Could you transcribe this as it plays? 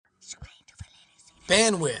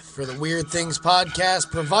Bandwidth for the Weird Things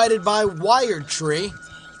podcast provided by WiredTree.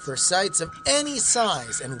 For sites of any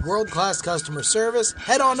size and world-class customer service,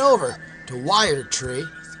 head on over to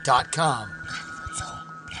wiredtree.com.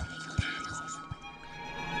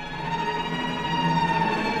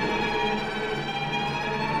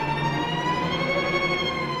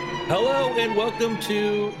 Hello and welcome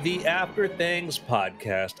to the After Things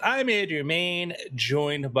podcast. I'm Andrew Main,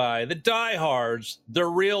 joined by the diehards, the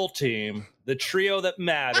real team, the trio that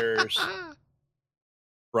matters,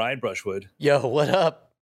 Brian Brushwood. Yo, what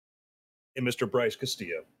up? And Mr. Bryce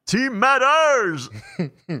Castillo. Team matters!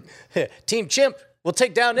 Team Chimp, we'll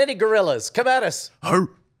take down any gorillas. Come at us. Yeah.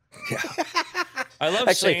 I love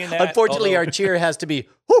Actually, saying that. unfortunately, our cheer has to be,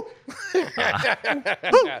 whoo!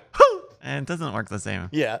 And it doesn't work the same.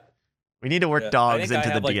 Yeah. We need to work I dogs think into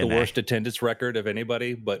I have the like DNA. the worst attendance record of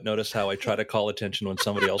anybody, but notice how I try to call attention when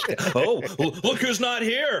somebody else can. Oh, look who's not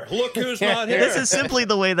here. Look who's not here. This is simply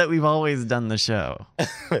the way that we've always done the show.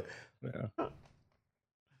 Yeah.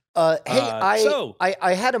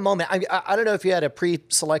 I had a moment. I don't know if you had a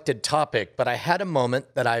pre-selected topic, but I had a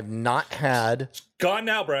moment that I've not had. Gone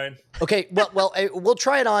now, Brian. Okay, well, we'll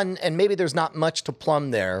try it on, and maybe there's not much to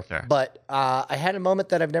plumb there. Sure. But I had a moment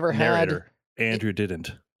that I've never Narrator. had Andrew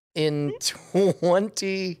didn't. in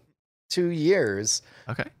 22 years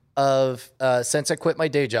Okay. of since I quit my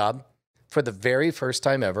day job for the very first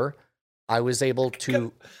time ever. I was able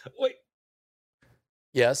to. Wait,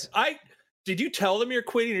 Yes. did you tell them you're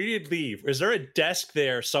quitting or you did leave? Is there a desk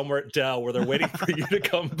there somewhere at Dell where they're waiting for you to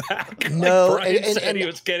come back? No, like Brian and said he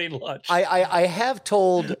was getting lunch. I have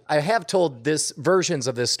told this versions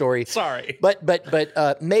of this story. Sorry. But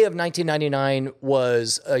May of 1999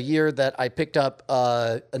 was a year that I picked up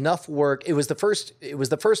enough work. It was the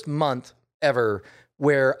first month ever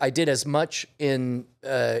where I did as much in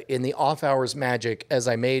the off hours magic as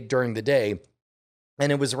I made during the day. And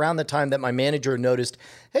it was around the time that my manager noticed,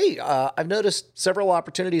 hey, I've noticed several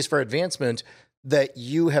opportunities for advancement that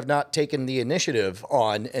you have not taken the initiative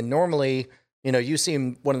on. And normally, you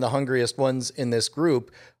seem one of the hungriest ones in this group.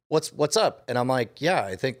 What's up? And I'm like, yeah,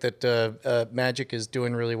 I think that Magic is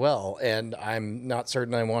doing really well, and I'm not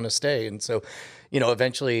certain I want to stay. And so,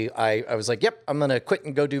 eventually I was like, yep, I'm going to quit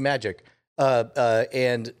and go do Magic.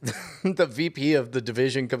 And the VP of the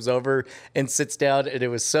division comes over and sits down, and it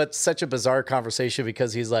was such a bizarre conversation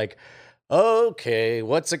because he's like, okay,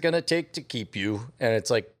 what's it going to take to keep you? And it's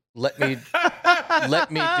like, let me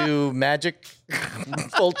do Magic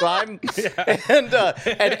full time. Yeah. And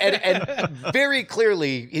very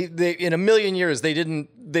clearly in a million years, they didn't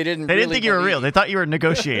Think you were real. They thought you were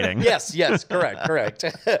negotiating. Yes, correct.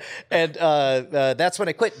 And that's when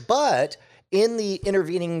I quit. But in the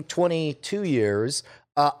intervening 22 years,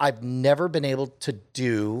 I've never been able to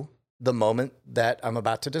do the moment that I'm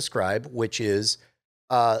about to describe, which is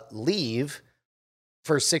leave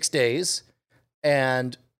for 6 days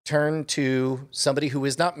and turn to somebody who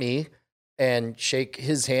is not me and shake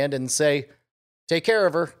his hand and say, take care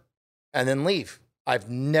of her, and then leave. I've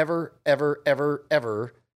never, ever, ever,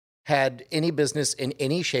 ever had any business in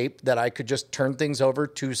any shape that I could just turn things over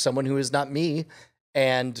to someone who is not me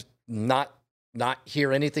and not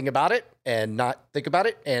hear anything about it and not think about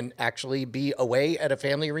it and actually be away at a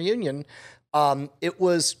family reunion. It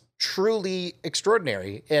was truly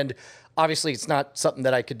extraordinary. And obviously it's not something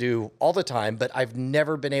that I could do all the time, but I've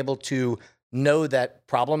never been able to know that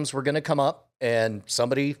problems were going to come up and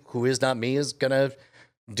somebody who is not me is going to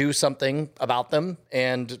do something about them.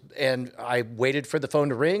 And I waited for the phone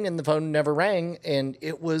to ring and the phone never rang. And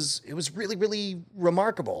it was really, really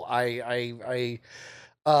remarkable. I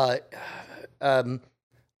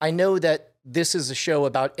know that this is a show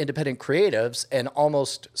about independent creatives, and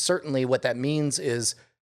almost certainly what that means is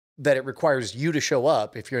that it requires you to show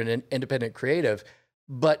up if you're an independent creative.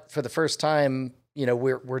 But for the first time,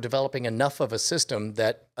 we're developing enough of a system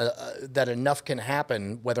that enough can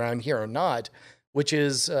happen whether I'm here or not, which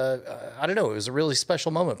is I don't know. It was a really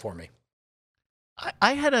special moment for me.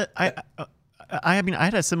 I had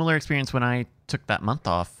a similar experience when I took that month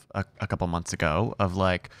off a couple months ago of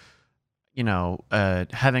like,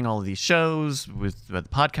 having all of these shows with the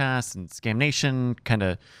podcasts and Scam Nation, kind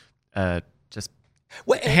of just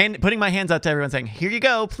putting my hands out to everyone saying, here you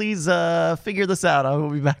go, please figure this out. I will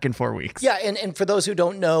be back in 4 weeks. Yeah, and for those who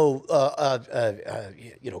don't know,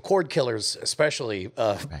 Cord Killers especially,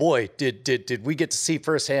 boy, did we get to see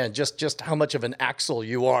firsthand just how much of an axle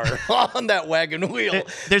you are on that wagon wheel.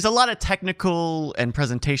 There's a lot of technical and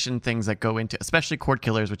presentation things that go into, especially Cord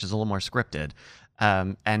Killers, which is a little more scripted.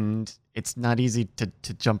 And it's not easy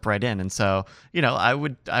to jump right in. And so, I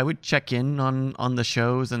would check in on the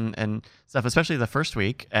shows and stuff, especially the first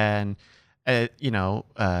week. And you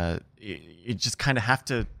just kind of have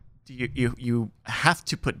to. You have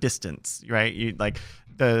to put distance, right? You like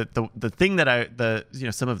the thing that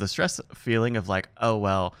some of the stress feeling of like, oh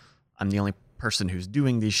well, I'm the only person who's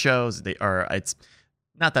doing these shows. It's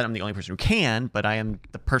not that I'm the only person who can, but I am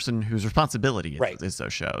the person whose responsibility is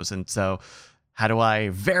those shows. And so how do I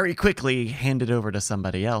very quickly hand it over to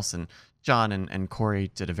somebody else? And John and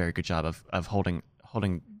Corey did a very good job of holding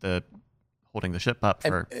the ship up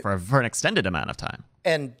for an extended amount of time.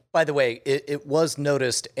 And by the way, it was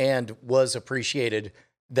noticed and was appreciated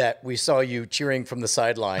that we saw you cheering from the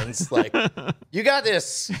sidelines, like, you got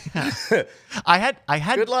this. I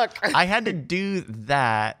had good luck. I had to do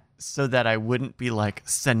that so that I wouldn't be like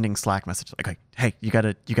sending Slack messages like, hey, you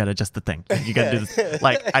gotta adjust the thing. You gotta do this.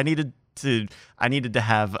 Like I needed to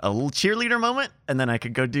have a little cheerleader moment, and then I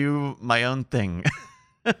could go do my own thing.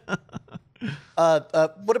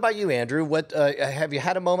 What about you, Andrew? What have you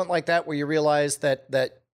had a moment like that where you realized that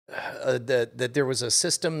there was a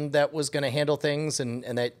system that was going to handle things, and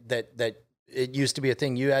that it used to be a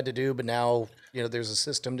thing you had to do, but now there's a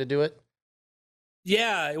system to do it?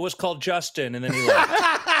 Yeah, it was called Justin, and then he left.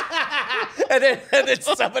 and then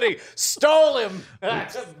somebody stole him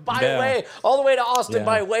all the way to Austin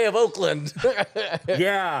by way of Oakland.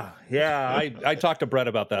 Yeah. I talk to Brett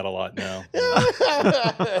about that a lot now.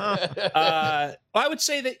 I would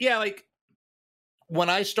say that, like when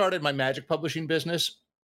I started my magic publishing business,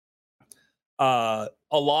 a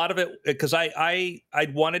lot of it, because I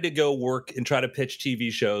wanted to go work and try to pitch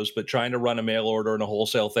TV shows, but trying to run a mail order and a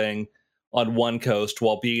wholesale thing on one coast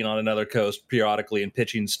while being on another coast periodically and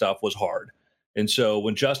pitching stuff was hard. And so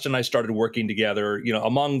when Justin and I started working together,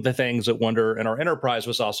 among the things at Wonder and our enterprise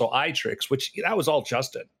was also iTricks, which that was all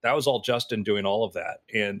Justin. That was all Justin doing all of that.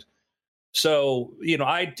 And so,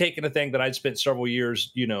 I'd taken a thing that I'd spent several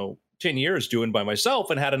years, 10 years doing by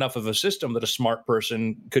myself, and had enough of a system that a smart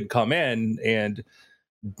person could come in and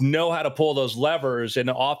know how to pull those levers, and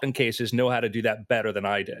often cases know how to do that better than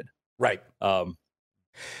I did. Right.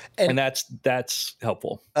 And that's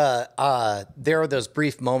helpful. There are those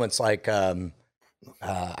brief moments like, I'm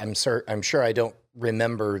sure I don't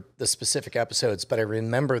remember the specific episodes, but I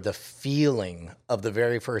remember the feeling of the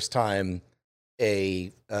very first time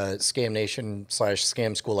a Scam Nation /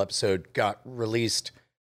 Scam School episode got released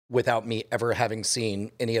without me ever having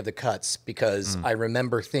seen any of the cuts, because I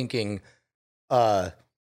remember thinking,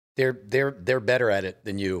 they're better at it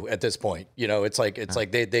than you at this point. It's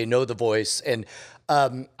like they know the voice. And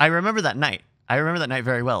I remember that night. I remember that night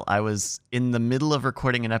very well. I was in the middle of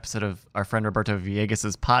recording an episode of our friend Roberto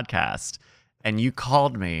Villegas's podcast, and you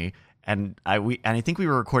called me, and I think we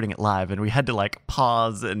were recording it live, and we had to like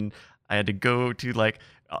pause, and I had to go to like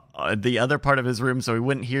the other part of his room so we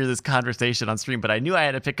wouldn't hear this conversation on stream. But I knew I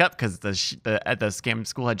had to pick up because the Scam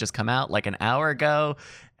School had just come out like an hour ago,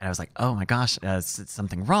 and I was like, oh my gosh, is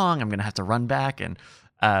something wrong? I'm gonna have to run back, and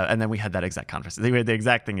then we had that exact conversation. We had the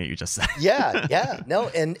exact thing that you just said. Yeah, no,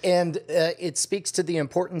 and it speaks to the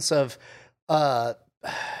importance of,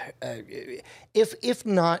 if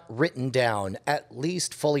not written down, at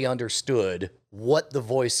least fully understood what the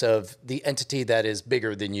voice of the entity that is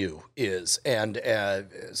bigger than you is, and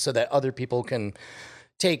so that other people can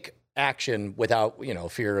take action without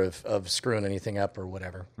fear of screwing anything up or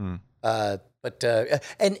whatever. But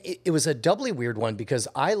it was a doubly weird one because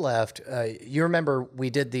I left. You remember we're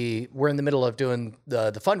in the middle of doing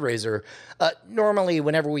the fundraiser. Normally,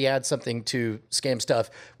 whenever we add something to Scam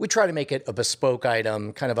Stuff, we try to make it a bespoke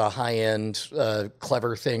item, kind of a high-end,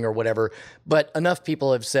 clever thing or whatever. But enough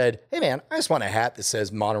people have said, "Hey, man, I just want a hat that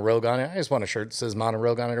says Mono-Rogue on it. I just want a shirt that says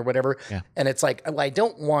Mono-Rogue on it or whatever." Yeah. And it's like, I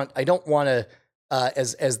don't want to.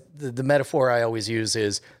 As the metaphor I always use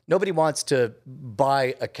is, nobody wants to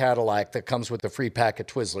buy a Cadillac that comes with a free pack of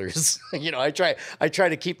Twizzlers. I try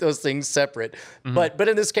to keep those things separate. Mm-hmm. But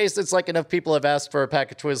in this case, it's like enough people have asked for a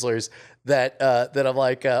pack of Twizzlers that I'm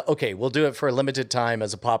like, okay, we'll do it for a limited time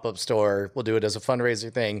as a pop-up store. We'll do it as a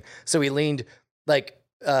fundraiser thing. So we leaned the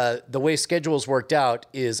way schedules worked out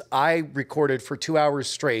is I recorded for 2 hours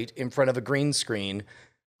straight in front of a green screen,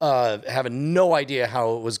 having no idea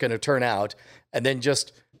how it was going to turn out. And then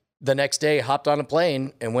just the next day hopped on a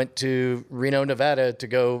plane and went to Reno, Nevada to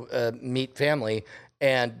go meet family.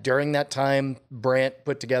 And during that time, Brant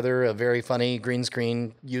put together a very funny green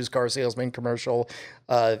screen used car salesman commercial.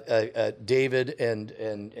 David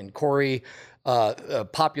and Corey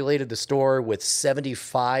populated the store with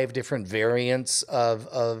 75 different variants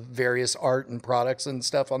of various art and products and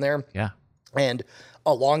stuff on there. Yeah. And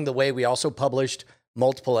along the way, we also published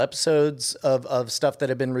multiple episodes of stuff that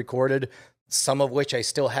had been recorded, some of which I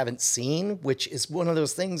still haven't seen, which is one of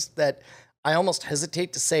those things that I almost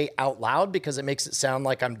hesitate to say out loud because it makes it sound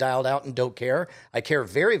like I'm dialed out and don't care. I care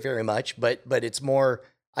very, very much, but it's more,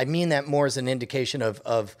 I mean that more as an indication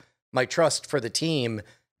of my trust for the team.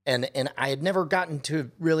 And I had never gotten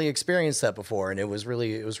to really experience that before. And it was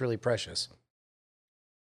really precious.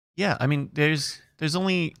 Yeah, I mean, there's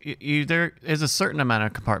only there is a certain amount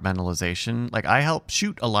of compartmentalization. Like, I help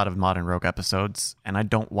shoot a lot of Modern Rogue episodes, and I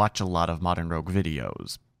don't watch a lot of Modern Rogue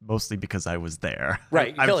videos, mostly because I was there.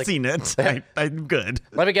 Right, I've seen it. I'm good.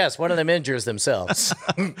 Let me guess, one of them injures themselves.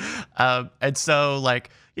 And so, like,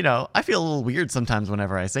 I feel a little weird sometimes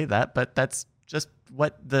whenever I say that, but that's just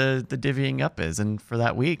what the divvying up is. And for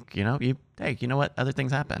that week, you know what? Other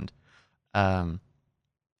things happened. I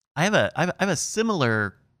have a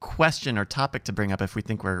similar question or topic to bring up if we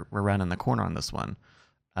think we're rounding the corner on this one.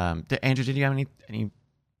 Andrew, did you have any thing?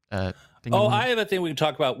 I have a thing we can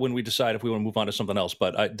talk about when we decide if we want to move on to something else.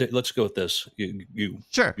 But let's go with this.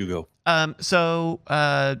 Sure. You go. Scam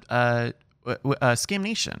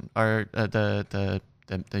Nation, or the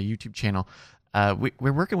YouTube channel,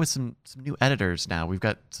 we're working with some new editors now. We've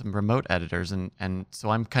got some remote editors, and so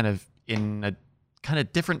I'm kind of in a kind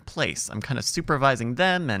of different place. I'm kind of supervising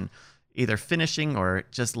them and either finishing or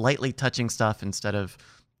just lightly touching stuff instead of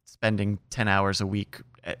spending 10 hours a week,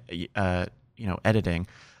 editing.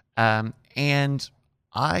 And I'm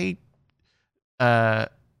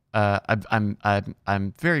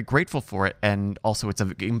very grateful for it, and also it's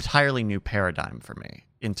an entirely new paradigm for me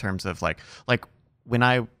in terms of like when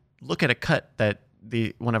I look at a cut that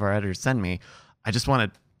one of our editors send me, I just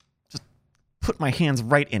want to put my hands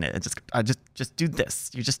right in it and just do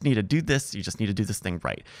this. You just need to do this. You just need to do this thing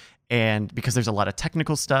right. And because there's a lot of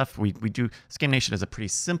technical stuff, we do. Scam Nation is a pretty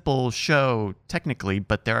simple show technically,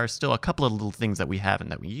 but there are still a couple of little things that we have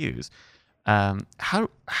and that we use. How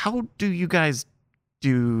do you guys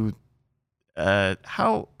do?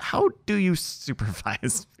 How do you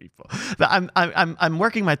supervise people? I'm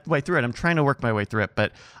working my way through it. I'm trying to work my way through it,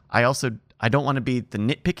 but I don't want to be the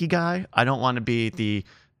nitpicky guy. I don't want to be the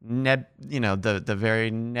the very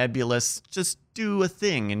nebulous, just do a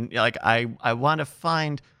thing. And like, I want to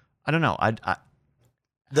find, I don't know.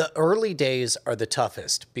 The early days are the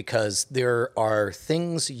toughest because there are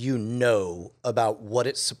things about what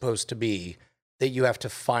it's supposed to be that you have to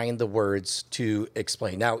find the words to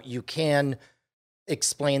explain. Now, you can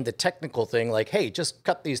explain the technical thing like, hey, just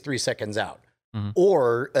cut these 3 seconds out. Mm-hmm.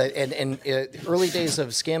 Or, early days of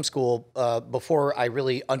Scam School, before I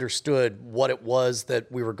really understood what it was that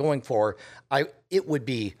we were going for, it would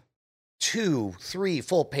be 2-3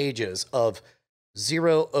 full pages of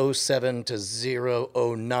 007 to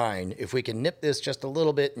 009. If we can nip this just a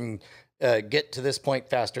little bit and get to this point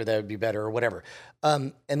faster, that would be better, or whatever.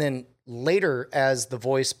 And then later, as the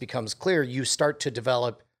voice becomes clear, you start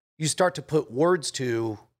to put words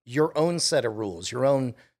to your own set of rules, your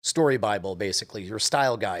own story Bible, basically, your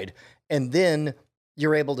style guide. And then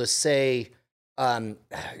you're able to say, you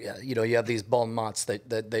have these bon mots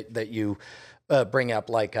that you bring up,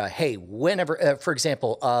 like, hey, whenever, for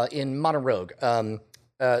example, in Modern Rogue,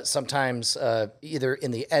 sometimes either in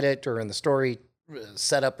the edit or in the story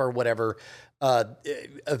setup or whatever, a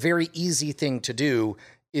very easy thing to do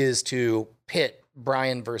is to pit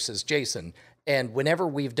Brian versus Jason. And whenever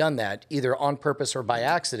we've done that, either on purpose or by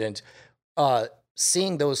accident,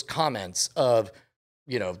 seeing those comments of,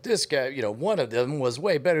 this guy, one of them was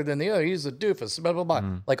way better than the other, he's a doofus, blah, blah, blah.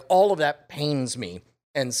 Mm. Like, all of that pains me.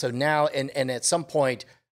 And so now, and at some point,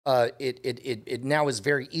 it now is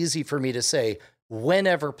very easy for me to say,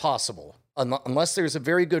 whenever possible, unless there's a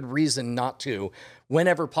very good reason not to,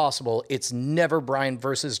 whenever possible, it's never Brian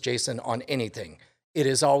versus Jason on anything. It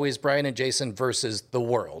is always Brian and Jason versus the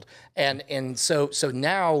world. And so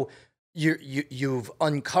now you've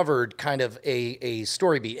uncovered kind of a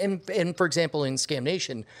story beat. And for example, in Scam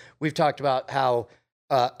Nation, we've talked about how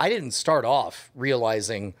I didn't start off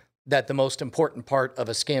realizing that the most important part of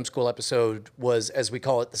a Scam School episode was, as we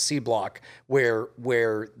call it, the C block,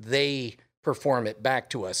 where they perform it back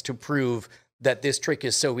to us to prove that this trick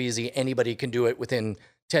is so easy, anybody can do it within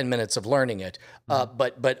 10 minutes of learning it.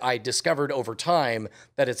 But I discovered over time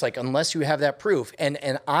that it's like, unless you have that proof,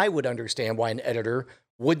 and I would understand why an editor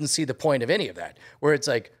wouldn't see the point of any of that, where it's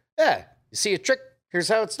like, you see a trick, here's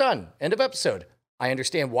how it's done, end of episode. I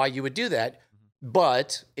understand why you would do that,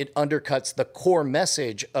 but it undercuts the core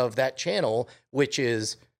message of that channel, which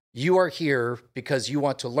is, you are here because you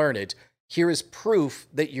want to learn it. Here is proof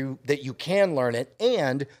that you can learn it,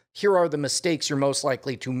 and here are the mistakes you're most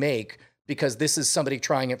likely to make, because this is somebody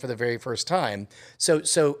trying it for the very first time.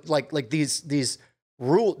 So like these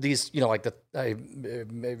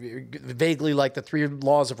vaguely like the 3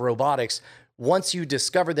 laws of robotics once you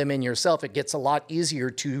discover them in yourself, it gets a lot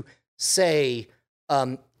easier to say,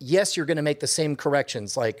 yes, you're going to make the same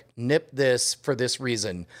corrections, like nip this for this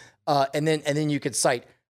reason. And then you could cite,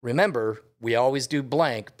 remember, we always do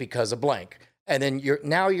blank because of blank. And then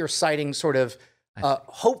you're citing sort of,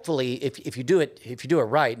 hopefully if you do it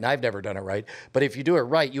right, and I've never done it right, but if you do it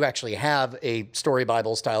right, you actually have a story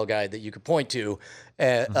Bible style guide that you could point to.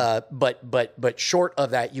 But short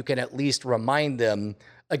of that, you can at least remind them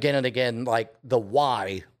again and again, like the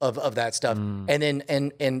why of that stuff. And then,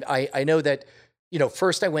 and I know that,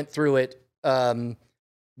 first I went through it,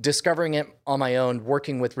 discovering it on my own,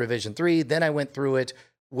 working with Revision 3. Then I went through it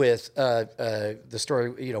with the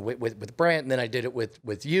story, with Brant, and then I did it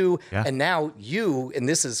with you. Yeah. And now you, and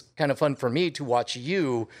this is kind of fun for me to watch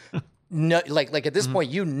you, like at this point,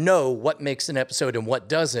 what makes an episode and what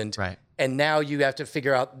doesn't. Right. And now you have to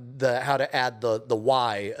figure out how to add the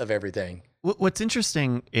why of everything. What's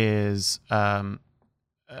interesting is our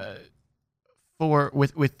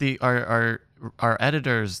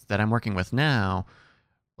editors that I'm working with now,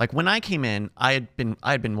 like when I came in, I had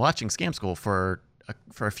been watching Scam School for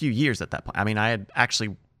a few years at that point. I mean, I had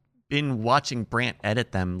actually been watching Brant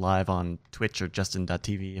edit them live on Twitch or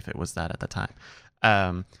Justin.tv, if it was that at the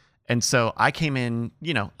time. And so I came in,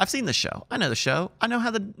 I've seen the show. I know the show. I know how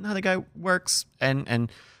the guy works.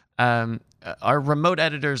 And our remote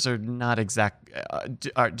editors are not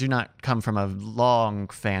do not come from a long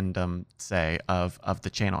fandom, say, of the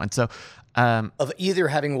channel. And so of either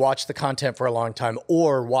having watched the content for a long time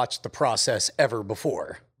or watched the process ever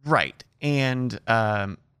before. Right. And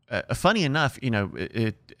funny enough,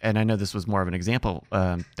 and I know this was more of an example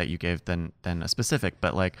that you gave than a specific,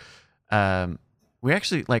 but like we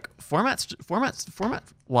actually like format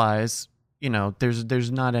wise,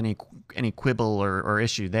 there's not any quibble or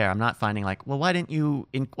issue there. I'm not finding like, well, why did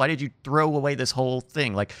you throw away this whole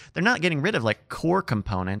thing? Like they're not getting rid of like core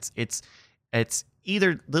components. It's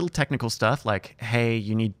either little technical stuff like, hey,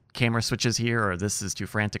 you need camera switches here, or this is too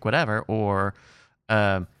frantic, whatever, or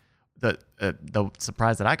the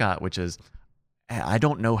surprise that I got, which is I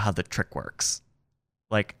don't know how the trick works.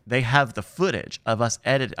 Like they have the footage of us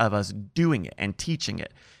doing it and teaching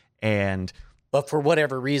it, but for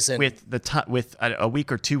whatever reason, with a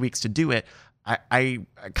week or 2 weeks to do it, I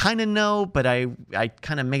kind of know, but I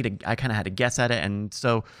kind of had to guess at it, and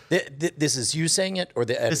so this is you saying it, or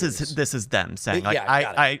the editors? This is them saying like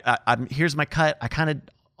I'm here's my cut. I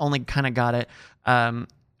only got it,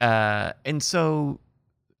 and so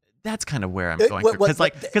that's kind of where I'm going because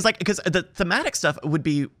the thematic stuff would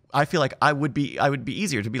be. I feel like I would be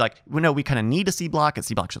easier to be like, well, no, we kind of need a C block, and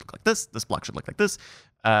C block should look like this. This block should look like this.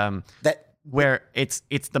 Where it's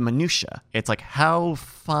the minutia. It's like, how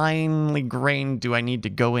finely grained do I need to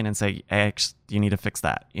go in and say, hey, you need to fix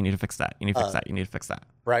that. You need to fix that. You need to fix that. You need to fix that.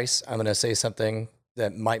 Bryce, I'm going to say something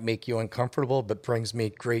that might make you uncomfortable, but brings me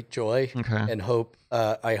great joy and hope.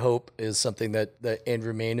 I hope is something that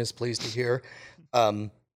Andrew Main is pleased to hear.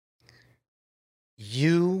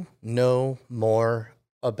 You know more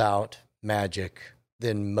about magic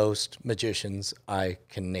than most magicians I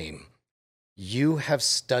can name. You have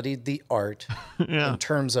studied the art in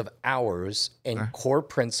terms of hours and core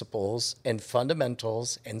principles and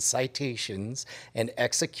fundamentals and citations and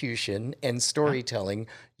execution and storytelling.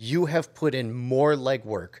 You have put in more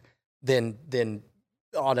legwork than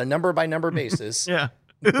on a number by number basis.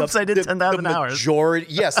 Oops, I did 10,000 hours. Majority,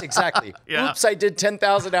 yes, exactly. Oops, I did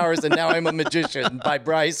 10,000 hours and now I'm a magician by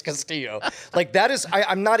Bryce Castillo. Like that is,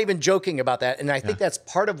 I'm not even joking about that. And I think that's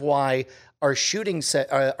part of why our shooting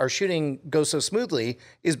goes so smoothly,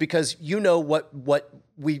 is because you know what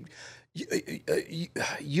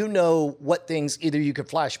things either you could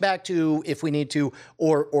flash back to if we need to,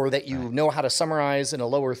 or that you know how to summarize in a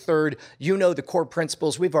lower third. You know the core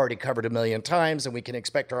principles we've already covered a million times, and we can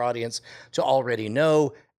expect our audience to already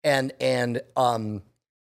know. And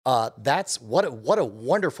that's what a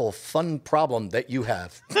wonderful fun problem that you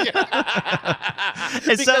have.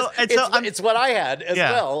 It's what I had as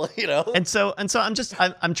well, And so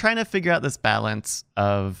I'm trying to figure out this balance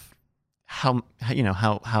of how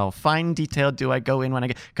fine detailed do I go in when I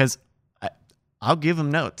get, because I'll give them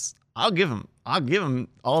notes. I'll give them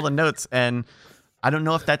all the notes, and I don't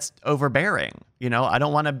know if that's overbearing. I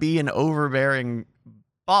don't want to be an overbearing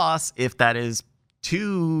boss if that is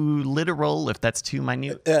too literal, if that's too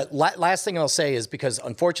minute. Last thing I'll say is, because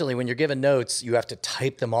unfortunately when you're given notes, you have to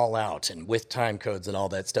type them all out and with time codes and all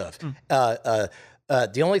that stuff.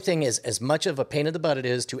 The only thing is, as much of a pain in the butt it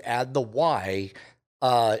is to add the why,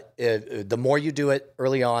 the more you do it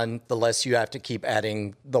early on, the less you have to keep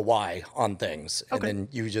adding the why on things. And then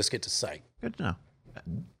you just get to cite. Good to know.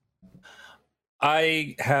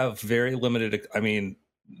 I have very limited. I mean,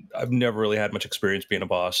 I've never really had much experience being a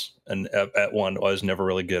boss, and at one, I was never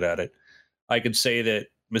really good at it. I could say that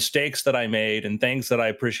mistakes that I made and things that I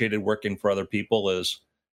appreciated working for other people is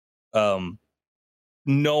um,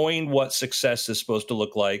 knowing what success is supposed to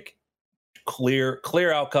look like, clear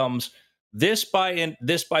outcomes. This by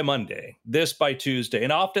Monday, this by Tuesday,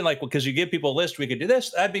 and often like because you give people a list, we could do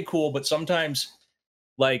this. That'd be cool, but sometimes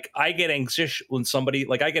like I get anxious when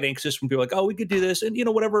I get anxious when people are like, oh, we could do this, and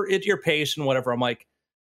whatever at your pace and whatever. I'm like,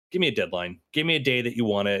 give me a deadline, give me a day that you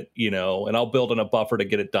want it, and I'll build in a buffer to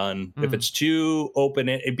get it done. If it's too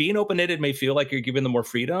being open-ended may feel like you're giving them more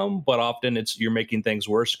freedom, but often you're making things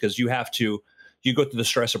worse because you go through the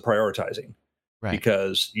stress of prioritizing. Right.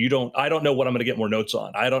 Because I don't know what I'm going to get more notes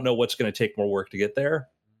on. I don't know what's going to take more work to get there.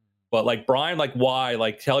 But like Brian, like why,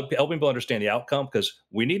 like helping people understand the outcome, because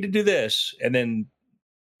we need to do this. And then,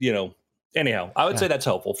 anyhow, I would say that's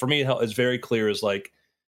helpful. For me, it's very clear is like,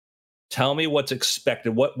 tell me what's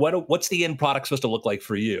expected. What's the end product supposed to look like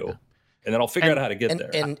for you? Yeah. And then I'll figure out how to get there.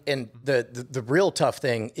 And the real tough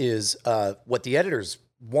thing is what the editors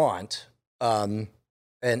want.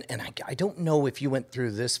 And I don't know if you went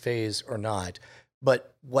through this phase or not,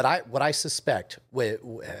 but what I suspect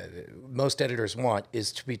most editors want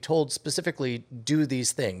is to be told specifically do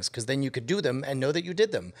these things, because then you could do them and know that you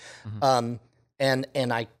did them. Mm-hmm.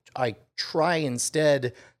 And I try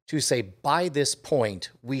instead to say, by this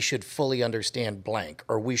point we should fully understand blank,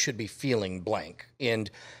 or we should be feeling blank,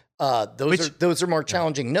 and those are more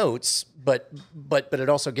challenging notes, but it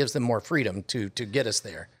also gives them more freedom to get us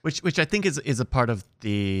there. Which I think is a part of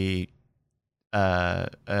the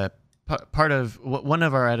part of one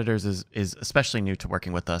of our editors is especially new to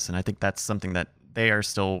working with us, and I think that's something that they are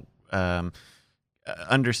still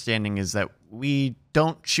understanding, is that we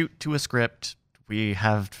don't shoot to a script. We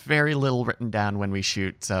have very little written down when we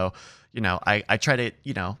shoot, so I try to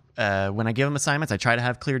when I give them assignments, I try to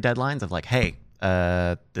have clear deadlines of like, hey.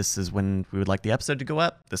 This is when we would like the episode to go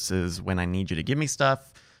up. This is when I need you to give me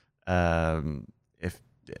stuff. If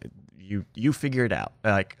you figure it out,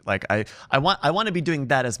 like I want to be doing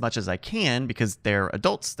that as much as I can, because they're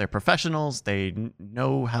adults, they're professionals, they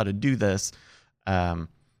know how to do this. Yeah.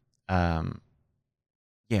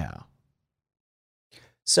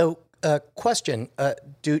 So, question: I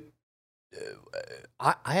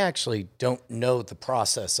actually don't know the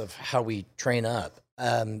process of how we train up.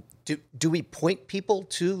 Do we point people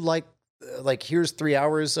to like here's 3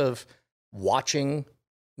 hours of watching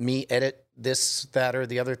me edit this, that, or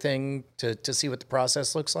the other thing to see what the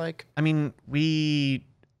process looks like? I mean, we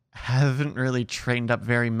haven't really trained up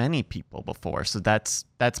very many people before, so that's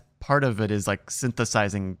part of it, is like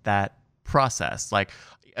synthesizing that process. Like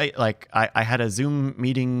I had a Zoom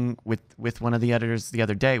meeting with one of the editors the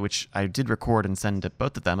other day, which I did record and send to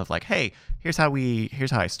both of them, of like, hey, here's how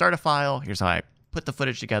I start a file, here's how I put the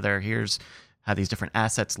footage together, here's how these different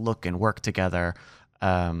assets look and work together.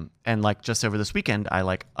 And like just over this weekend, I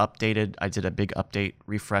did a big update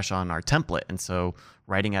refresh on our template, and so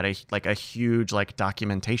writing out a huge like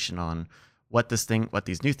documentation on what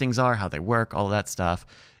these new things are, how they work, all of that stuff.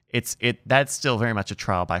 That's still very much a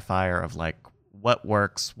trial by fire of like what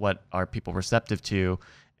works, what are people receptive to,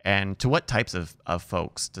 and to what types of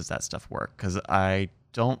folks does that stuff work? Because I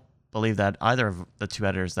don't believe that either of the two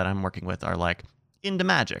editors that I'm working with are like into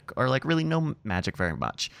magic, or like really know magic very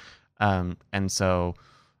much. And so,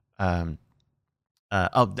 that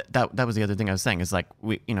was the other thing I was saying, is like,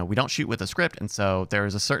 we don't shoot with a script. And so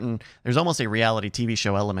there's almost a reality TV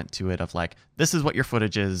show element to it, of like, this is what your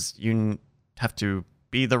footage is. You have to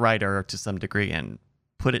be the writer to some degree and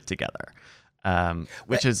put it together.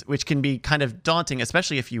 Which can be kind of daunting,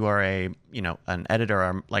 especially if you are an editor,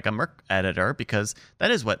 or like a Merc editor, because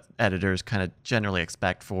that is what editors kind of generally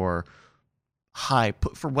expect for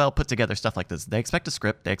well put together stuff like this. They expect a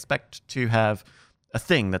script. They expect to have a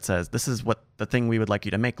thing that says, this is what the thing we would like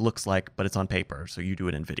you to make looks like, but it's on paper, so you do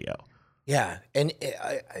it in video. Yeah, and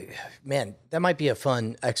man, that might be a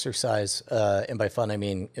fun exercise, and by fun I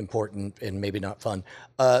mean important and maybe not fun.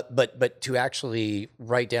 But to actually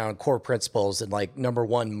write down core principles, and like number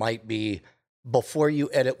one might be, before you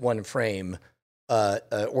edit one frame,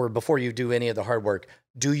 or before you do any of the hard work,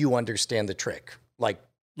 do you understand the trick?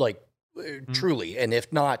 Truly, and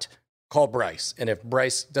if not, call Bryce. And if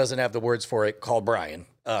Bryce doesn't have the words for it, call Brian.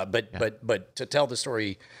 But to tell the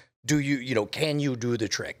story, can you do the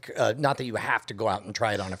trick? Not that you have to go out and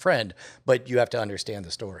try it on a friend, but you have to understand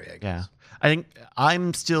the story, I guess. Yeah. I think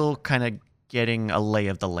I'm still kind of getting a lay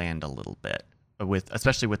of the land a little bit,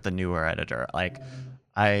 especially with the newer editor. Like,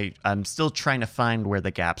 I'm still trying to find where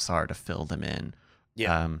the gaps are to fill them in.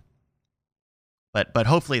 Yeah. but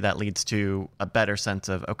hopefully that leads to a better sense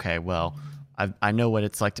of, okay, well, I know what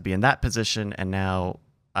it's like to be in that position, and now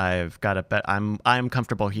I've got a bet. I'm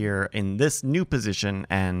comfortable here in this new position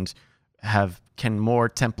and can more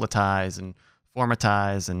templatize and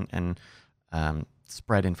formatize and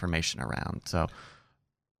spread information around. So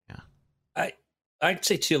yeah, I'd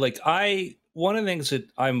say too, like one of the things that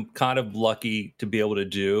I'm kind of lucky to be able to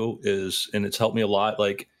do is, and it's helped me a lot,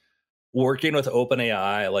 like working with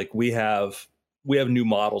OpenAI, like we have new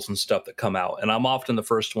models and stuff that come out, and I'm often the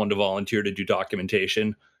first one to volunteer to do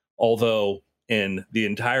documentation. Although in the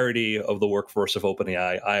entirety of the workforce of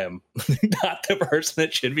OpenAI, I am not the person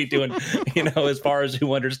that should be doing, as far as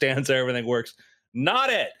who understands how everything works. Not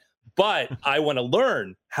it. But I want to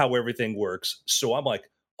learn how everything works. So I'm like,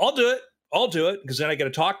 I'll do it, because then I get to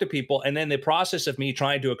talk to people. And then the process of me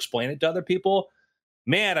trying to explain it to other people,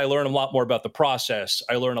 man, I learn a lot more about the process.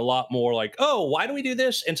 I learn a lot more like, oh, why do we do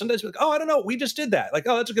this? And sometimes like, oh, I don't know, we just did that. Like,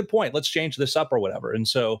 oh, that's a good point. Let's change this up or whatever. And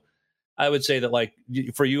so I would say that, like,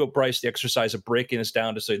 for you, Bryce, the exercise of breaking this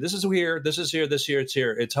down to say, this is here, this is here, this here, it's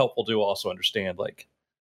here. It's helpful to also understand, like,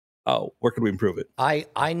 oh, where could we improve it?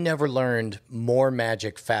 I never learned more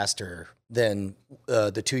magic faster than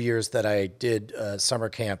the 2 years that I did summer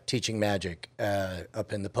camp teaching magic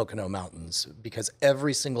up in the Pocono Mountains, because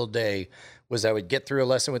every single day I would get through a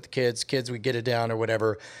lesson with the kids would get it down or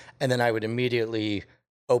whatever, and then I would immediately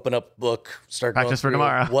open up the book, start practice going for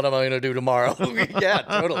tomorrow. What am I going to do tomorrow? Yeah,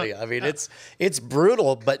 totally. I mean, it's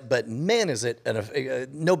brutal, but man, is it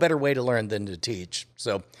no better way to learn than to teach.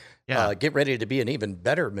 So Yeah. Get ready to be an even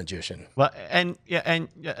better magician. Well, and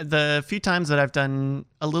the few times that I've done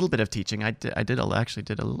a little bit of teaching, I actually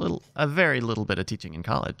did a very little bit of teaching in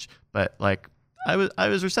college, but like I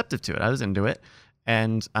was receptive to it. I was into it,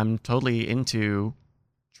 and I'm totally into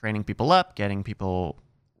training people up, getting people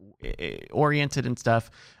oriented and stuff.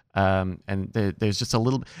 And there's just a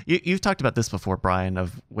little. You've talked about this before, Brian,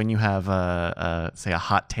 of when you have say a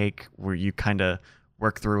hot take where you kind of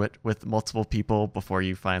work through it with multiple people before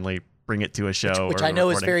you finally bring it to a show, which I know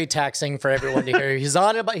is very taxing for everyone to hear. He's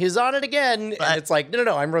on it again, and it's like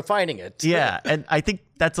no, I'm refining it. Yeah, and I think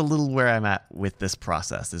that's a little where I'm at with this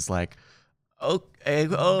process. Is like, okay,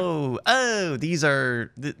 these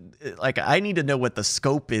are like, I need to know what the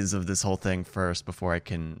scope is of this whole thing first before I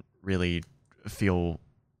can really feel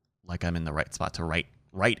like I'm in the right spot to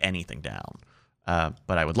write anything down.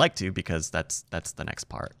 But I would like to, because that's the next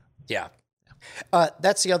part. Yeah.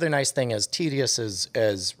 That's the other nice thing, as tedious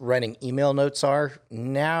as writing email notes are.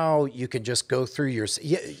 Now you can just go through your.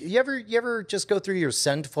 You ever just go through your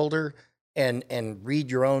send folder and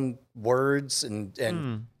read your own words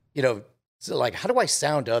and so like, how do I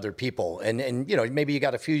sound to other people? And maybe you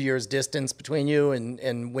got a few years distance between you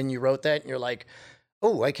and when you wrote that, and you're like,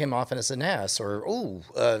 oh, I came off as an ass, or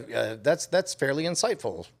that's fairly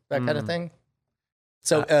insightful, that kind of thing.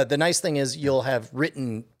 So the nice thing is you'll have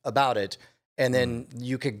written about it. And then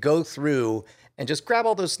you could go through and just grab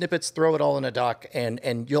all those snippets, throw it all in a doc,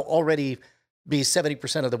 and you'll already be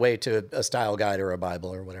 70% of the way to a style guide or a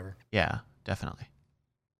Bible or whatever. Yeah, definitely.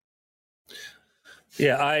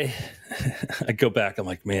 Yeah, I go back. I'm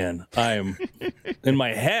like, man, I'm in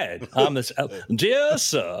my head. I'm this, dear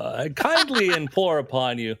sir, I kindly implore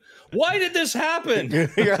upon you. Why did this happen?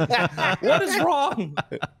 What is wrong?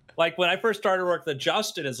 Like when I first started working with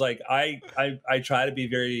Justin, it's like I try to be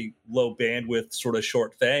very low bandwidth, sort of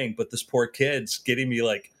short thing, but this poor kid's getting me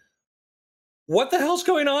like, what the hell's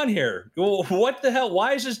going on here? What the hell?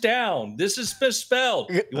 Why is this down? This is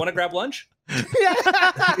misspelled. You want to grab lunch?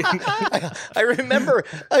 I remember.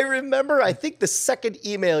 I think the second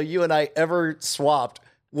email you and I ever swapped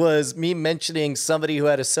was me mentioning somebody who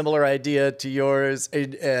had a similar idea to yours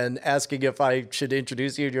and asking if I should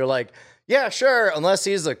introduce you. And you're like, yeah, sure, unless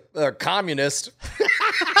he's a communist. And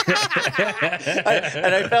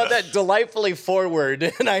I found that delightfully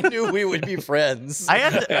forward, and I knew we would be friends.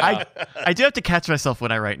 I do have to catch myself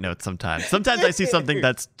when I write notes sometimes. Sometimes I see something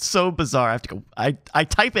that's so bizarre, I have to go, I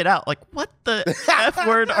type it out, like, what the F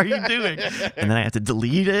word are you doing? And then I have to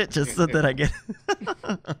delete it just so that I get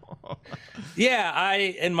Yeah,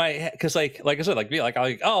 in my head, because like I said,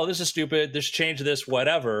 like, oh, this is stupid, just change this,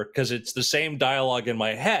 whatever, because it's the same dialogue in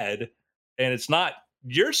my head. And it's not,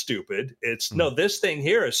 you're stupid. It's no, this thing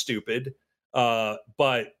here is stupid. I've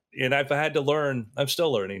had to learn. I'm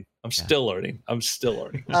still learning.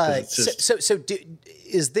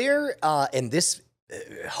 Is there, and this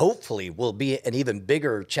hopefully will be an even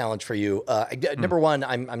bigger challenge for you. Number one,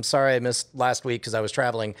 I'm sorry I missed last week because I was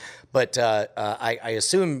traveling, but I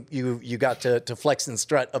assume you got to flex and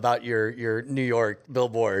strut about your New York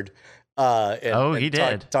billboard. He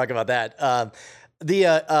did talk about that.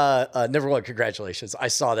 Neverwhelmed, congratulations. I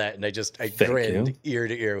saw that and I grinned ear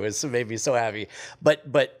to ear. It made me so happy. But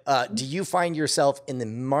do you find yourself in the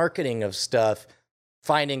marketing of stuff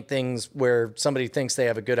finding things where somebody thinks they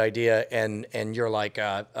have a good idea and you're like,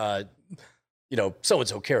 so-and-so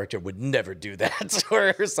character would never do that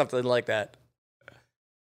or something like that?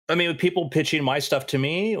 I mean, with people pitching my stuff to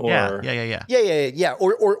me, or yeah,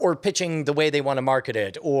 or pitching the way they want to market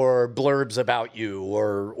it, or blurbs about you,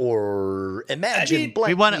 or imagine.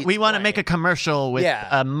 We want to make a commercial with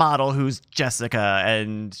a model who's Jessica,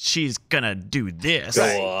 and she's gonna do this.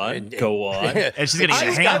 Go on, and she's gonna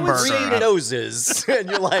eat a hamburger. Three noses, and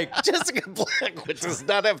you're like, Jessica Black does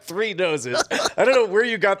not have three noses. I don't know where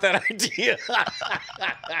you got that idea.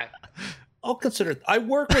 I'll consider. I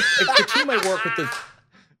work with the team. I work with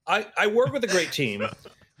I work with a great team.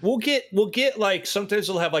 We'll get like, sometimes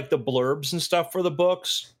they'll have like the blurbs and stuff for the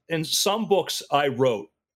books. And some books I wrote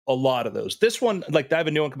a lot of those. This one, like I have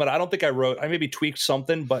a new one come out. I don't think I wrote, I maybe tweaked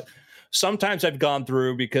something, but sometimes I've gone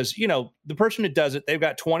through because, the person who does it, they've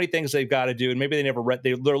got 20 things they've got to do. And maybe they never read,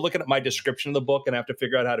 they're looking at my description of the book and have to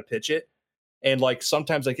figure out how to pitch it. And like,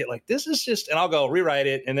 sometimes I get like, this is just, and I'll go rewrite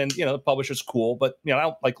it. And then, the publisher's cool. But,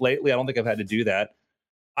 lately, I don't think I've had to do that.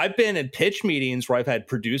 I've been in pitch meetings where I've had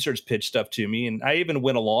producers pitch stuff to me, and I even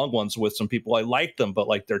went along ones with some people. I liked them, but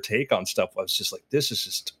like their take on stuff was just like, this is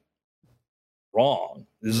just wrong.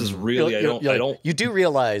 This is really, I don't. You do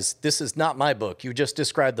realize this is not my book. You just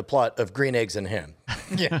described the plot of Green Eggs and Ham.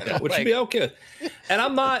 Which would be okay. And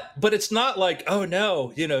I'm not, but it's not like, oh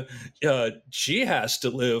no, she has to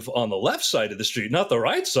live on the left side of the street, not the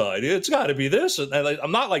right side. It's got to be this. And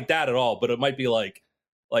I'm not like that at all, but it might be like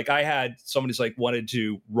I had somebody's like wanted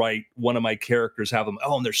to write one of my characters, have them,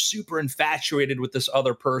 and they're super infatuated with this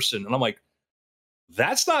other person. And I'm like,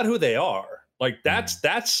 that's not who they are. Like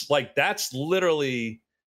that's literally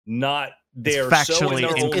not their factually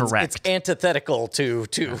incorrect. It's antithetical to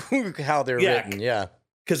how they're written. Yeah.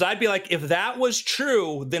 Because I'd be like, if that was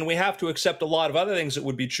true, then we have to accept a lot of other things that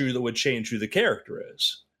would be true that would change who the character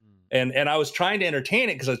is. And I was trying to entertain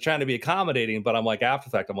it because I was trying to be accommodating, but I'm like, after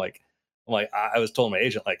the fact, I was told my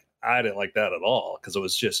agent, like, I didn't like that at all because it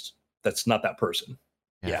was just, that's not that person.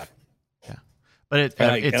 Yeah. But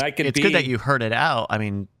it's good that you heard it out. I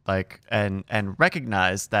mean, like, and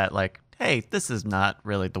recognize that, like, hey, this is not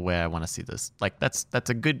really the way I want to see this. Like, that's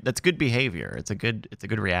good behavior. It's a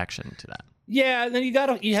good reaction to that. Yeah, and then you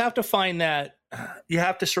have to find that you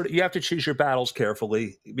have to choose your battles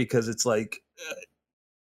carefully because it's like,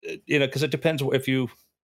 because it depends if you.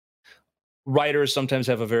 Writers sometimes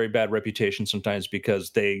have a very bad reputation sometimes because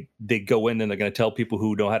they go in and they're going to tell people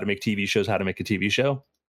who know how to make TV shows how to make a TV show.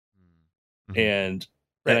 Mm-hmm. And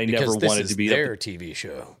I never wanted to be their TV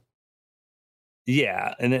show.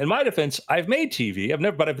 Yeah. And in my defense, I've made TV.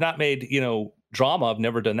 I've not made, drama. I've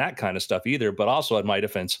never done that kind of stuff either. But also in my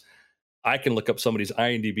defense, I can look up somebody's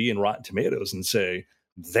IMDb and Rotten Tomatoes and say,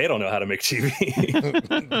 they don't know how to make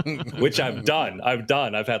TV, which I've done.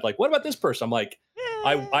 I've had like, what about this person? I'm like,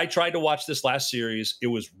 I tried to watch this last series. It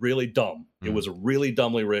was really dumb. It was really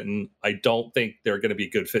dumbly written. I don't think they're going to be a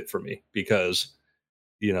good fit for me because,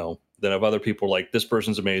 then if other people are like, this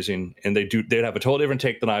person's amazing and they'd have a totally different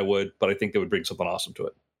take than I would, but I think they would bring something awesome to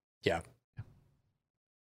it. Yeah.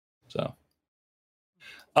 So.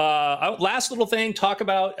 Last little thing, talk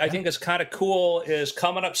about, I think is kind of cool, is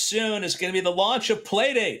coming up soon is going to be the launch of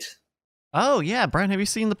Playdate. Oh, yeah. Brian, have you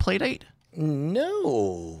seen the Playdate?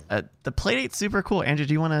 No. The Playdate's super cool. Andrew,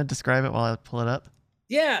 do you want to describe it while I pull it up?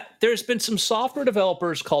 Yeah, there's been some software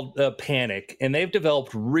developers called Panic, and they've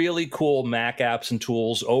developed really cool Mac apps and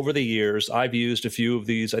tools over the years. I've used a few of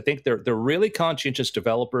these. I think they're really conscientious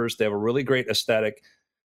developers. They have a really great aesthetic.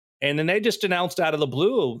 And then they just announced out of the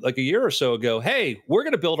blue, like a year or so ago, hey, we're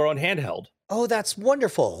going to build our own handheld. Oh, that's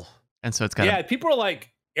wonderful. And so it's got people are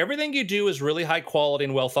like, everything you do is really high quality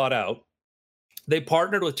and well thought out. They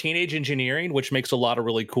partnered with Teenage Engineering, which makes a lot of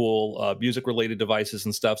really cool music-related devices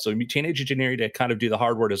and stuff. So Teenage Engineering to kind of do the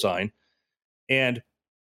hardware design. And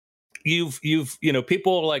you've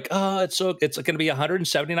people are like, oh, it's going to be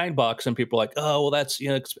 $179, and people are like, oh, well, that's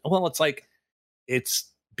it's like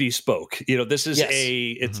it's bespoke. This is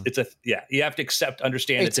you have to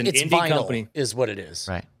understand it's an indie vinyl company is what it is,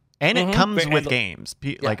 right? And it comes with games.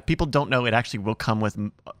 Like people don't know it actually will come with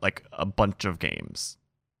like a bunch of games.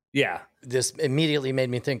 Yeah, this immediately made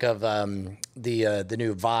me think of the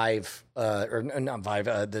new Vive or not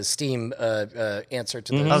Vive, the Steam answer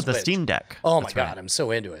to the Steam Deck. Oh my God, I'm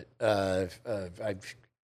so into it.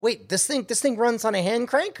 Wait, this thing runs on a hand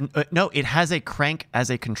crank? No, it has a crank as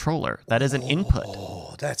a controller. That is an input.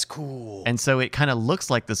 Oh, that's cool. And so it kind of looks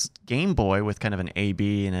like this Game Boy with kind of an A,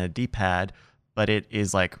 B, and a D-pad, but it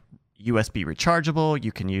is like USB rechargeable.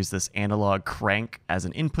 You can use this analog crank as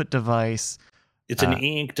an input device. It's an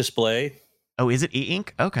e-ink display. Oh, is it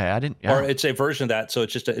e-ink? Okay, I didn't. Or it's a version of that, so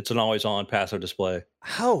it's an always-on passive display.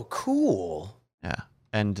 How cool! Yeah,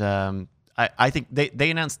 and I think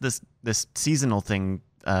they announced this seasonal thing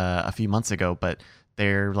a few months ago, but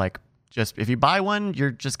they're like, just if you buy one,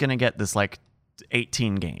 you're just gonna get this like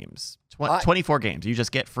 18 games, 24 games. You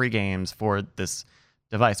just get free games for this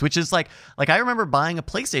device, which is like I remember buying a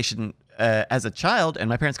PlayStation as a child, and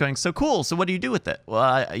my parents going, "So cool! So what do you do with it?"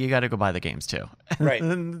 Well, you got to go buy the games too. Right.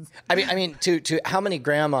 I mean, to how many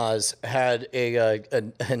grandmas had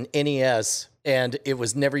an NES and it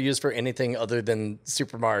was never used for anything other than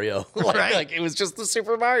Super Mario? Like it was just the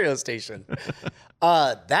Super Mario station.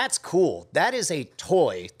 That's cool. That is a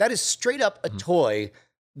toy. That is straight up a toy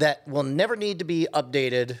that will never need to be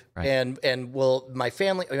updated, and will my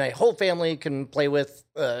whole family can play with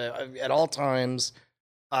at all times.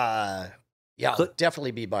 I'll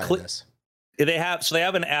definitely be buying this. They have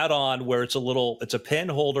an add-on where it's a pen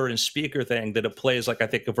holder and speaker thing that it plays like, I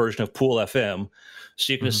think, a version of Pool FM,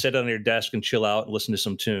 so you can just sit on your desk and chill out and listen to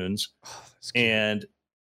some tunes. And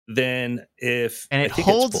then it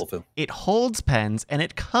holds pens, and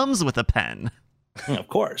it comes with a pen. Of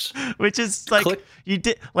course. Which is like you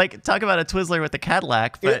did like talk about a Twizzler with a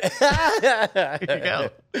Cadillac, but here you go.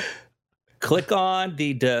 Click on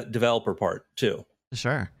the developer part too.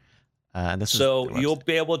 Sure. You'll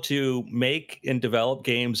be able to make and develop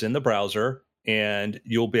games in the browser, and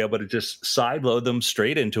you'll be able to just sideload them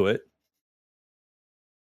straight into it.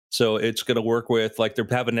 So it's going to work with, like, they're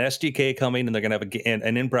having an SDK coming, and they're going to have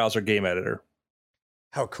an in-browser game editor.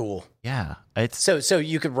 How cool! Yeah, so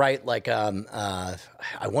you could write like I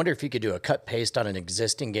wonder if you could do a cut paste on an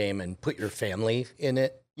existing game and put your family in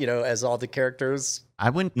it, as all the characters. I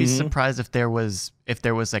wouldn't be surprised if there was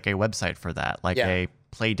like a website for that, like a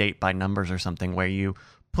play date by numbers or something, where you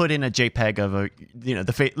put in a JPEG of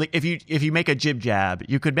like if you make a jib jab,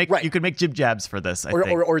 you could make jib jabs for this.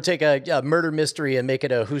 Or take a murder mystery and make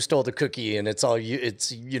it a who stole the cookie, and it's all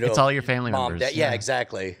it's all your family members. Yeah,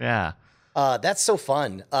 exactly. Yeah. That's so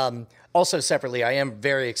fun. Also, separately, I am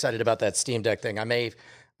very excited about that Steam Deck thing. I may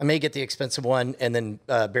get the expensive one and then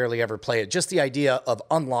barely ever play it. Just the idea of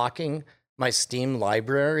unlocking my Steam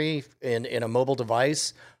library in a mobile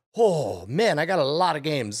device. Oh man, I got a lot of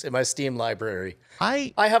games in my Steam library.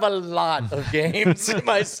 I have a lot of games in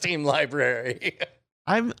my Steam library.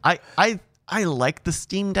 I like the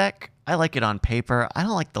Steam Deck. I like it on paper. I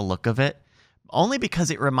don't like the look of it. Only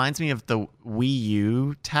because it reminds me of the Wii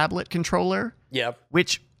U tablet controller. Yep.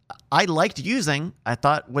 Which I liked using. I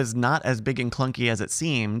thought was not as big and clunky as it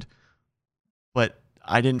seemed, but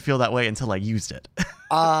I didn't feel that way until I used it.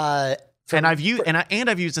 I've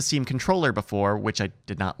used a Steam controller before, which I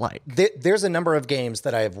did not like. There's a number of games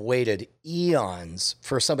that I have waited eons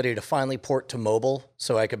for somebody to finally port to mobile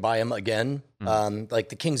so I could buy them again. Like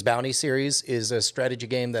the King's Bounty series is a strategy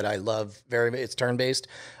game that I love very much. It's turn-based.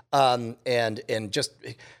 And just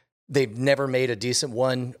they've never made a decent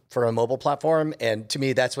one for a mobile platform, and to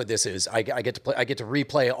me that's what this is. I get to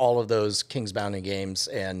replay all of those King's Bounty games,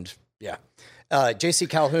 and yeah. JC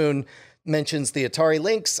Calhoun mentions the Atari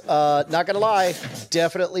Lynx. Not gonna lie,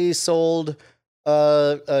 definitely sold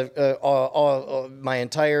my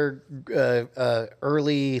entire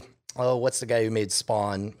early. What's the guy who made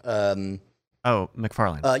Spawn?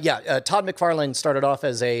 McFarlane. Todd McFarlane started off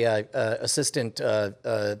as a assistant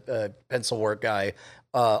pencil work guy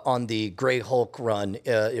on the Grey Hulk run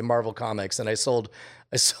in Marvel Comics, and I sold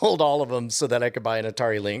all of them so that I could buy an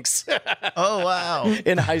Atari Lynx. Oh wow!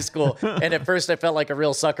 In high school, and at first I felt like a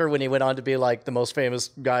real sucker when he went on to be like the most famous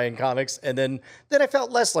guy in comics, and then I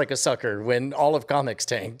felt less like a sucker when all of comics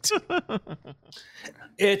tanked.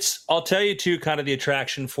 I'll tell you too, kind of the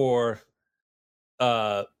attraction for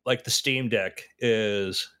like the Steam Deck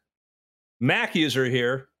is Mac user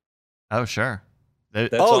here. Oh sure.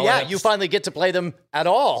 You finally get to play them at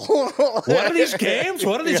all. What are these games?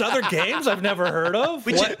 What are these other games I've never heard of?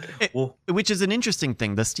 Which is an interesting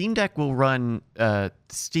thing. The Steam Deck will run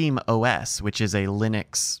Steam OS, which is a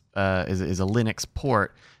Linux is a Linux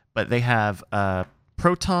port, but they have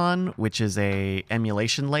Proton, which is a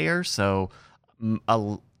emulation layer. So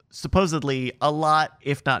supposedly a lot,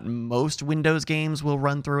 if not most, Windows games will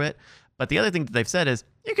run through it. But the other thing that they've said is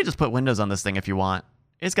you could just put Windows on this thing if you want.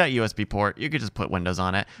 It's got USB port. You could just put Windows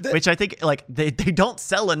on it, which I think like they don't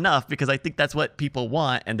sell enough, because I think that's what people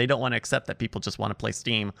want, and they don't want to accept that people just want to play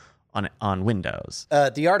Steam on Windows.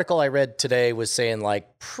 The article I read today was saying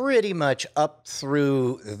like pretty much up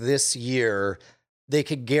through this year, they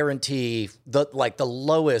could guarantee the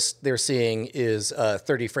lowest they're seeing is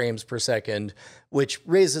 30 frames per second, which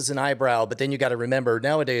raises an eyebrow. But then you got to remember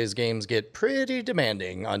nowadays games get pretty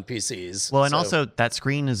demanding on PCs. Well, and also that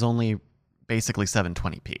screen is only basically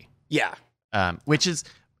 720p. Yeah. Which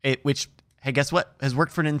hey, guess what has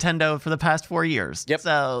worked for Nintendo for the past 4 years. Yep.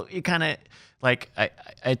 So you kind of like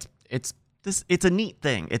it's a neat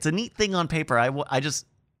thing. It's a neat thing on paper.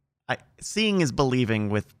 Seeing is believing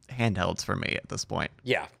with handhelds for me at this point.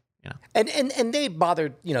 Yeah. Yeah. And they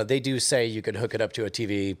bothered, they do say you could hook it up to a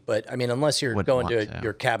TV, but I mean, unless you're going to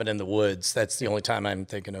your cabin in the woods, that's the only time I'm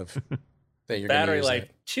thinking of that you're battery use life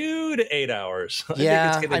 2 to 8 hours.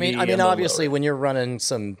 Yeah. I mean, obviously when you're running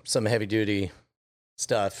some heavy duty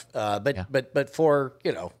stuff, but for,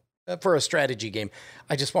 for a strategy game,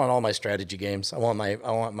 I just want all my strategy games. I want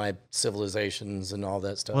my civilizations and all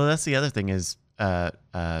that stuff. Well, that's the other thing is,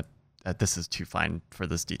 this is too fine for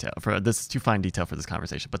this detail. This is too fine detail for this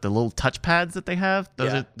conversation. But the little touchpads that they have,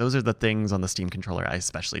 those are the things on the Steam controller I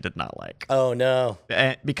especially did not like. Oh no!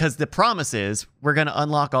 Because the promise is we're going to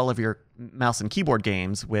unlock all of your mouse and keyboard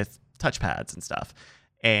games with touchpads and stuff,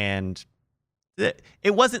 and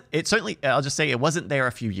it wasn't. It certainly, I'll just say, it wasn't there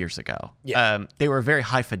a few years ago. Yeah. They were very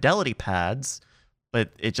high fidelity pads, but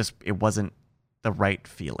it wasn't the right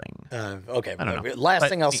feeling. Okay. I don't know. Last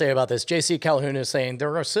thing I'll say about this, JC Calhoun is saying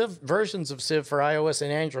there are versions of Civ for iOS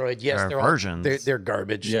and Android. Yes, there are versions. They're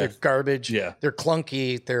garbage. Yeah. They're garbage. Yeah. They're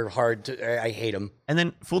clunky. They're hard to. I hate them. And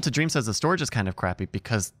then Fool to Dream says the storage is kind of crappy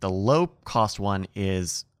because the low cost one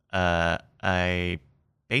is a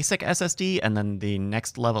basic SSD, and then the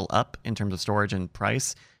next level up in terms of storage and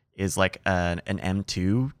price is like an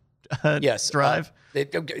M2 drive.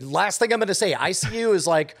 Last thing I'm going to say, ICU is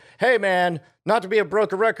like, hey man, not to be a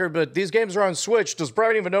broken record, but these games are on Switch. Does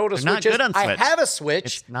Brian even know what a Switch is? I have a Switch.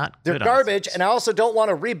 It's not They're good garbage, and I also don't want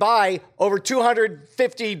to rebuy over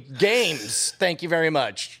 250 games. Thank you very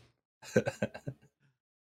much.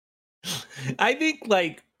 I think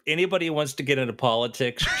like anybody who wants to get into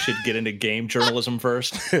politics should get into game journalism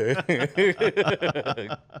first. I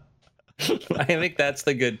think that's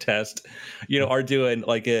the good test. Are doing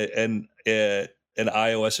like an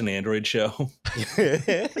iOS and Android show.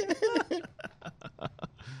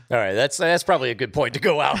 All right, that's probably a good point to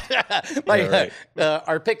go out.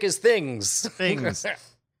 Our pick is things. Things.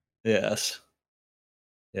 Yes.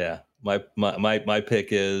 Yeah. My pick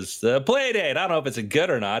is the Playdate. I don't know if it's a good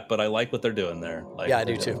or not, but I like what they're doing there. Yeah, I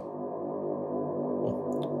do too.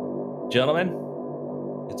 Gentlemen,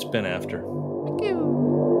 it's been after. Thank you.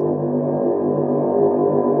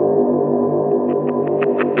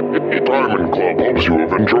 Diamond Club hopes you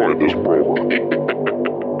have enjoyed this program.